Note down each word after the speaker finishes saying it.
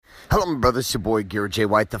Hello, my brothers. It's your boy, Garrett J.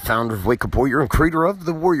 White, the founder of Wake Up Warrior and creator of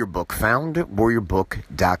the Warrior Book, found at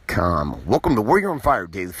warriorbook.com. Welcome to Warrior on Fire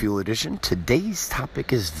Daily Fuel Edition. Today's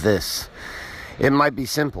topic is this. It might be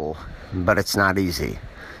simple, but it's not easy.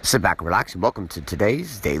 Sit back and relax, and welcome to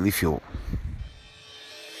today's Daily Fuel.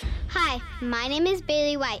 Hi, my name is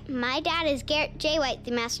Bailey White. My dad is Garrett J. White,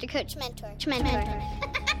 the Master Coach Mentor.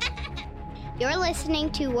 You're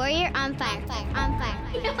listening to Warrior on Fire.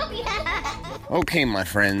 Okay, my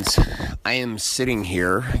friends, I am sitting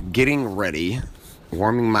here getting ready,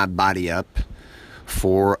 warming my body up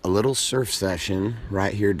for a little surf session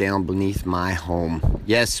right here down beneath my home.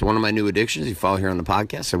 Yes, one of my new addictions. You follow here on the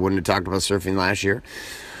podcast. I wouldn't have talked about surfing last year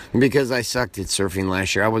because I sucked at surfing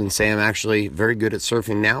last year. I wouldn't say I'm actually very good at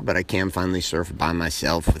surfing now, but I can finally surf by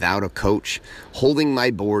myself without a coach holding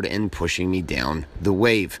my board and pushing me down the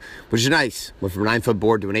wave, which is nice. Went from a 9-foot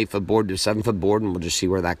board to an 8-foot board to a 7-foot board, and we'll just see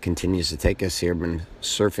where that continues to take us here. I've been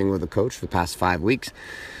surfing with a coach for the past 5 weeks,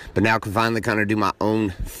 but now I can finally kind of do my own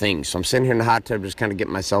thing. So I'm sitting here in the hot tub, just kind of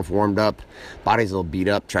getting myself warmed up. Body's a little beat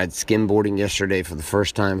up. Tried skimboarding yesterday for the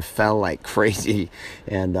first time. Fell like crazy,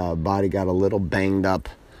 and body got a little banged up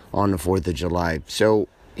on the 4th of July. So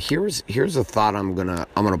here's a thought I'm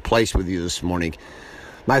gonna place with you this morning.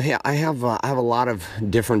 I have a lot of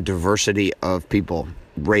different diversity of people,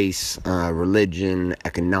 race, religion,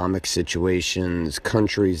 economic situations,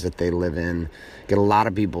 countries that they live in. Get a lot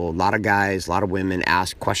of people, a lot of guys, a lot of women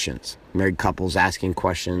ask questions. Married couples asking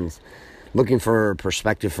questions, looking for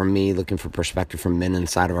perspective from me, looking for perspective from men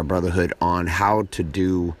inside of our brotherhood on how to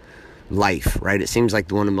do life, right? It seems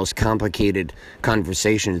like one of the most complicated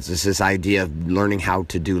conversations is this idea of learning how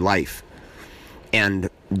to do life. And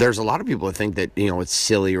there's a lot of people that think that, it's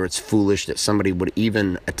silly or it's foolish that somebody would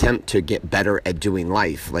even attempt to get better at doing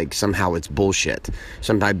life. Like somehow it's bullshit.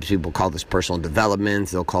 Sometimes people call this personal development.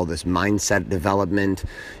 They'll call this mindset development,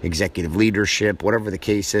 executive leadership, whatever the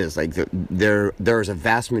case is. Like there's a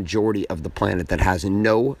vast majority of the planet that has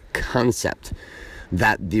no concept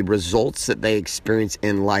that the results that they experience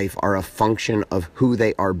in life are a function of who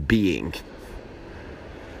they are being,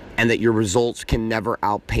 and that your results can never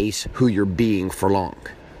outpace who you're being for long,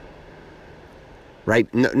 right?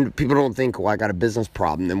 No, people don't think, well, I got a business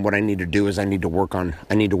problem, then what I need to do is I need to work on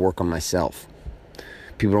myself.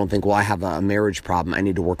 People don't think, well, I have a marriage problem, I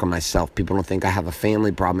need to work on myself. People don't think I have a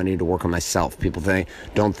family problem, I need to work on myself. People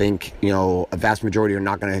don't think, a vast majority are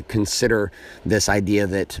not going to consider this idea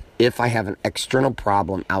that if I have an external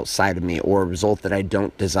problem outside of me, or a result that I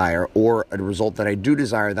don't desire, or a result that I do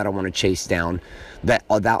desire that I want to chase down, that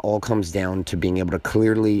all comes down to being able to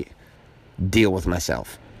clearly deal with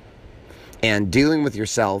myself. And dealing with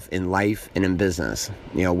yourself in life and in business,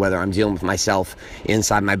 whether I'm dealing with myself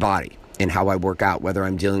inside my body, in how I work out, whether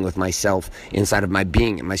I'm dealing with myself inside of my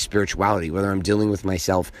being and my spirituality, whether I'm dealing with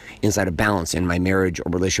myself inside of balance in my marriage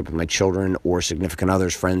or relationship with my children or significant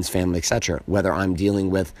others, friends, family, etc., whether I'm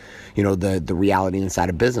dealing with, the reality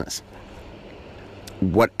inside of business.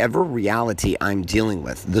 Whatever reality I'm dealing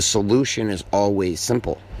with, the solution is always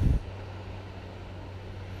simple.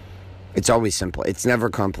 It's always simple. It's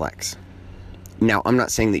never complex. Now, I'm not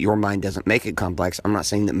saying that your mind doesn't make it complex. I'm not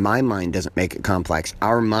saying that my mind doesn't make it complex.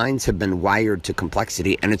 Our minds have been wired to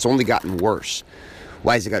complexity, and it's only gotten worse.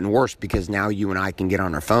 Why has it gotten worse? Because now you and I can get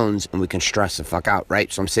on our phones and we can stress the fuck out,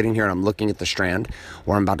 right? So I'm sitting here and I'm looking at the strand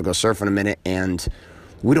where I'm about to go surf in a minute, and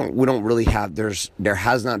we don't really have, there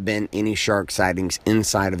has not been any shark sightings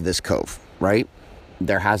inside of this cove, right?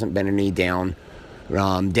 There hasn't been any down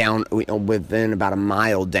within about a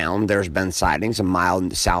mile down, there's been sightings. A mile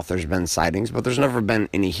south, there's been sightings, but there's never been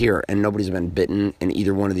any here, and nobody's been bitten in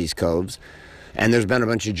either one of these coves. And there's been a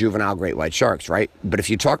bunch of juvenile great white sharks, right? But if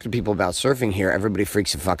you talk to people about surfing here, everybody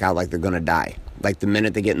freaks the fuck out like they're going to die. Like the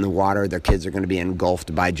minute they get in the water, their kids are going to be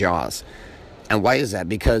engulfed by jaws. And why is that?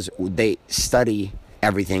 Because they study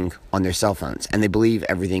everything on their cell phones, and they believe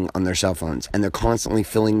everything on their cell phones, and they're constantly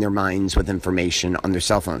filling their minds with information on their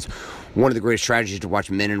cell phones. One of the greatest strategies to watch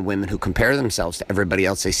men and women who compare themselves to everybody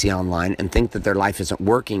else they see online and think that their life isn't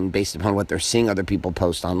working based upon what they're seeing other people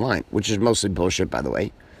post online, which is mostly bullshit, by the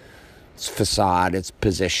way. It's facade, it's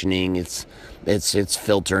positioning, it's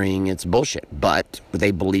filtering, it's bullshit. But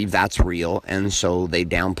they believe that's real, and so they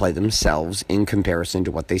downplay themselves in comparison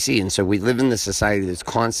to what they see. And so we live in this society that's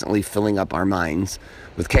constantly filling up our minds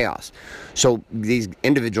with chaos. So these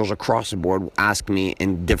individuals across the board ask me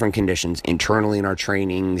in different conditions, internally in our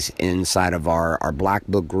trainings, inside of our Black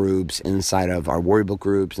Book groups, inside of our Warrior Book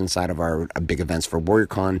groups, inside of our big events for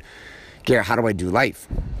WarriorCon, Garrett, how do I do life?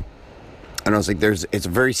 And I was like, it's a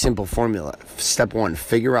very simple formula. Step 1,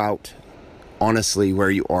 figure out honestly where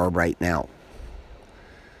you are right now.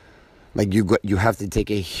 Like you have to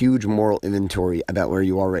take a huge moral inventory about where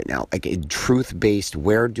you are right now. Like a truth-based,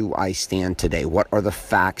 where do I stand today? What are the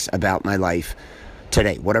facts about my life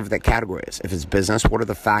today? Whatever that category is. If it's business, what are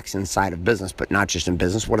the facts inside of business? But not just in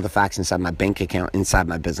business. What are the facts inside my bank account, inside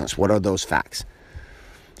my business? What are those facts?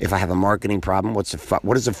 If I have a marketing problem, what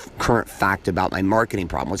is the current fact about my marketing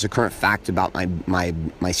problem? What's the current fact about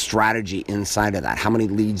my strategy inside of that? How many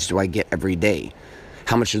leads do I get every day?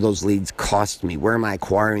 How much do those leads cost me? Where am I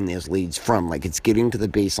acquiring those leads from? Like, it's getting to the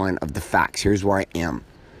baseline of the facts. Here's where I am.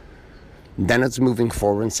 Then it's moving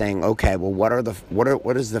forward and saying, okay, well,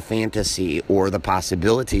 what is the fantasy or the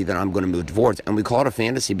possibility that I'm going to move towards? And we call it a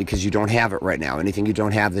fantasy because you don't have it right now. Anything you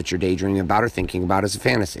don't have that you're daydreaming about or thinking about is a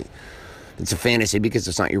fantasy. It's a fantasy because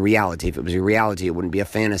it's not your reality. If it was your reality, it wouldn't be a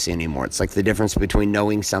fantasy anymore. It's like the difference between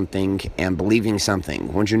knowing something and believing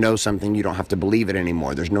something. Once you know something, you don't have to believe it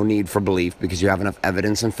anymore. There's no need for belief because you have enough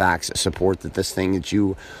evidence and facts that support that this thing that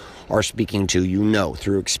you are speaking to, you know,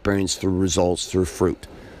 through experience, through results, through fruit.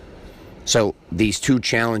 So these two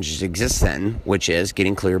challenges exist then, which is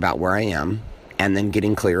getting clear about where I am and then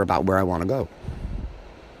getting clear about where I want to go.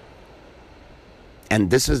 And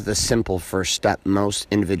this is the simple first step. Most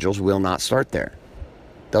individuals will not start there.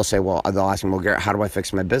 They'll say, they'll ask me, Garrett, how do I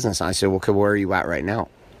fix my business? And I say, okay, where are you at right now?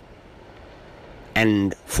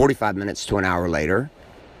 And 45 minutes to an hour later,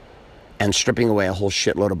 and stripping away a whole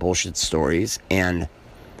shitload of bullshit stories and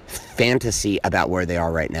fantasy about where they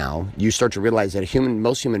are right now, you start to realize that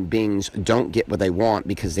most human beings don't get what they want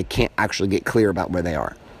because they can't actually get clear about where they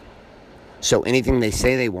are. So anything they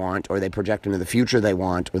say they want, or they project into the future they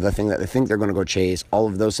want, or the thing that they think they're going to go chase, all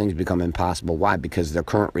of those things become impossible. Why? Because their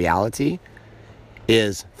current reality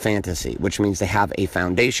is fantasy, which means they have a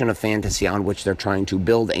foundation of fantasy on which they're trying to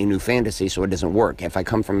build a new fantasy, so it doesn't work. If I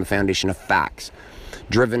come from a foundation of facts,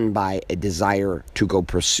 driven by a desire to go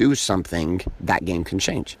pursue something, that game can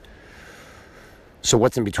change. So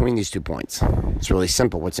what's in between these 2 points? It's really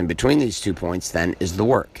simple. What's in between these 2 points then is the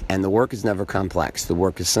work. And the work is never complex. The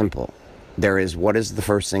work is simple. There is, what is the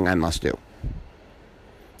first thing I must do?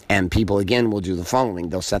 And people, again, will do the following.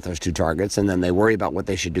 They'll set those 2 targets, and then they worry about what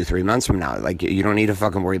they should do 3 months from now. Like, you don't need to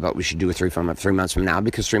fucking worry about what we should do 3 months from now,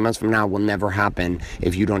 because 3 months from now will never happen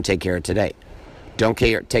if you don't take care of today. Don't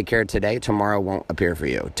take care of today, tomorrow won't appear for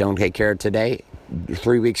you. Don't take care of today,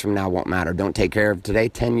 3 weeks from now won't matter. Don't take care of today,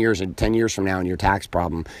 10 years from now, and your tax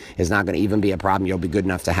problem is not going to even be a problem you'll be good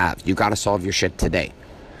enough to have. You got to solve your shit today.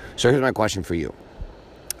 So here's my question for you.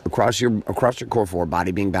 Across your core 4,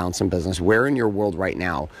 body, being, balance, and business, where in your world right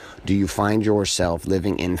now do you find yourself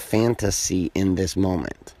living in fantasy in this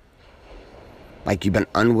moment? Like, you've been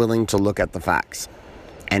unwilling to look at the facts.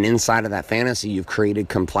 And inside of that fantasy, you've created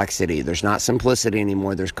complexity. There's not simplicity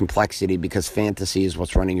anymore. There's complexity because fantasy is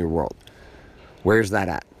what's running your world. Where's that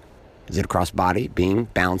at? Is it across body, being,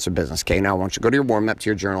 balance, or business? Okay, now I want you to go to your warm-up, to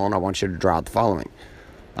your journal, and I want you to draw out the following.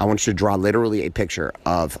 I want you to draw literally a picture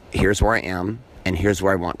of here's where I am, and here's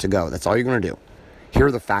where I want to go. That's all you're going to do. Here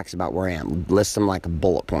are the facts about where I am. List them like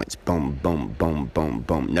bullet points. Boom, boom, boom, boom,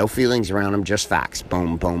 boom. No feelings around them, just facts.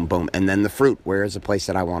 Boom, boom, boom. And then the fruit. Where is the place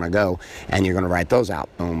that I want to go? And you're going to write those out.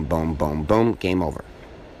 Boom, boom, boom, boom. Game over.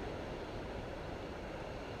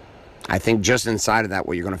 I think just inside of that,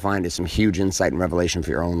 what you're going to find is some huge insight and revelation for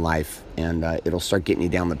your own life, and it'll start getting you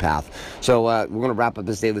down the path. So we're going to wrap up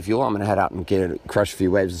this Daily Fuel. I'm going to head out and crush a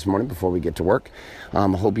few waves this morning before we get to work.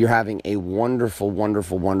 Hope you're having a wonderful,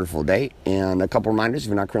 wonderful, wonderful day. And a couple reminders, if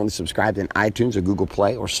you're not currently subscribed in iTunes or Google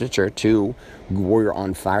Play or Stitcher to Warrior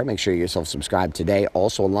on Fire, make sure you yourself subscribe today.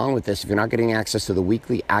 Also, along with this, if you're not getting access to the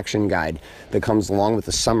weekly action guide that comes along with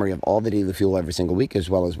a summary of all the Daily Fuel every single week, as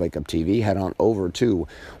well as Wake Up TV, head on over to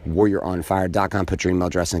warrioronfire.com, put your email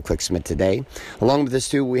address and click submit today. Along with this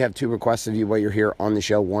too, we have 2 requests of you while you're here on the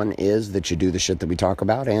show. One is that you do the shit that we talk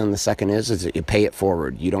about, and the second is that you pay it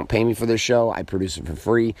forward. You don't pay me for this show. I produce it for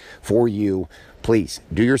free for you. Please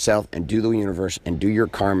do yourself and do the universe and do your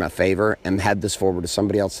karma a favor and head this forward to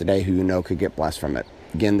somebody else today who you know could get blessed from it.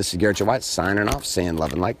 Again, this is Garrett J. White signing off, saying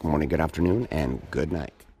love and light. Good morning, good afternoon, and good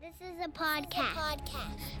night. This is a podcast.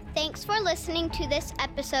 Thanks for listening to this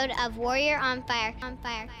episode of Warrior on Fire.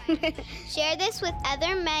 Share this with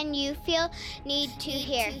other men you feel need to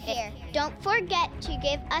hear. Don't forget to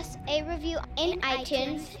give us a review in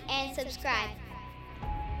iTunes and subscribe.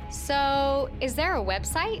 So, is there a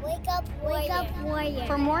website? Wake up, warrior.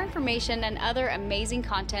 For more information and other amazing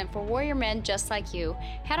content for warrior men just like you,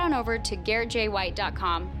 head on over to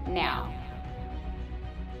GarrettJWhite.com now.